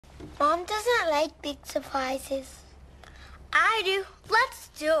Mom doesn't like big surprises. I do. Let's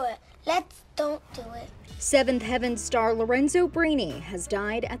do it. Let's don't do it. Seventh Heaven star Lorenzo Brino has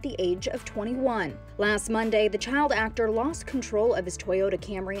died at the age of 21. Last Monday, the child actor lost control of his Toyota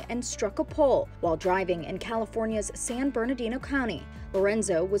Camry and struck a pole while driving in California's San Bernardino County.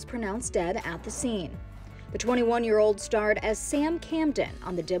 Lorenzo was pronounced dead at the scene. The 21-year-old starred as Sam Camden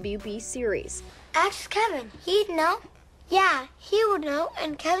on the WB series. Ask Kevin. He'd know. Yeah, he would know,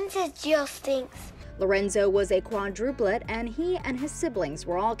 and Kevin says Jill stinks. Lorenzo was a quadruplet, and he and his siblings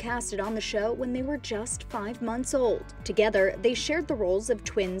were all casted on the show when they were just 5 months old. Together, they shared the roles of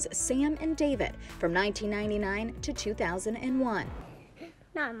twins Sam and David from 1999 to 2001.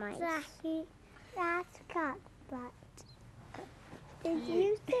 Not mine. That's got butt. If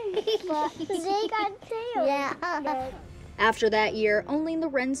you think butt, they got tails. Yeah. After that year, only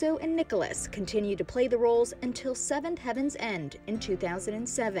Lorenzo and Nicholas continued to play the roles until Seventh Heaven's end in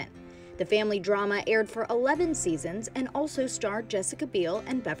 2007. The family drama aired for 11 seasons and also starred Jessica Biel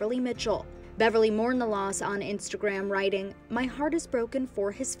and Beverly Mitchell. Beverly mourned the loss on Instagram, writing, "My heart is broken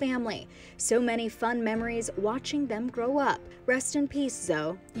for his family. So many fun memories watching them grow up. Rest in peace,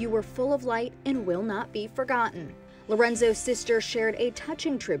 Zoe. You were full of light and will not be forgotten." Lorenzo's sister shared a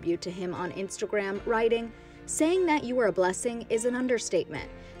touching tribute to him on Instagram, writing, "Saying that you were a blessing is an understatement.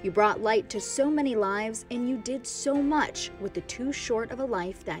 You brought light to so many lives, and you did so much with the too short of a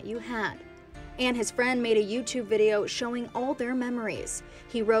life that you had." And his friend made a YouTube video showing all their memories.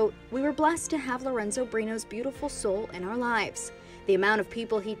 He wrote, "We were blessed to have Lorenzo Brino's beautiful soul in our lives. The amount of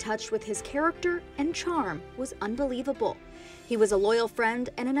people he touched with his character and charm was unbelievable. He was a loyal friend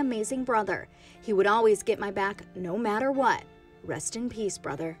and an amazing brother. He would always get my back no matter what. Rest in peace,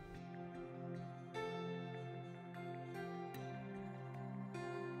 brother."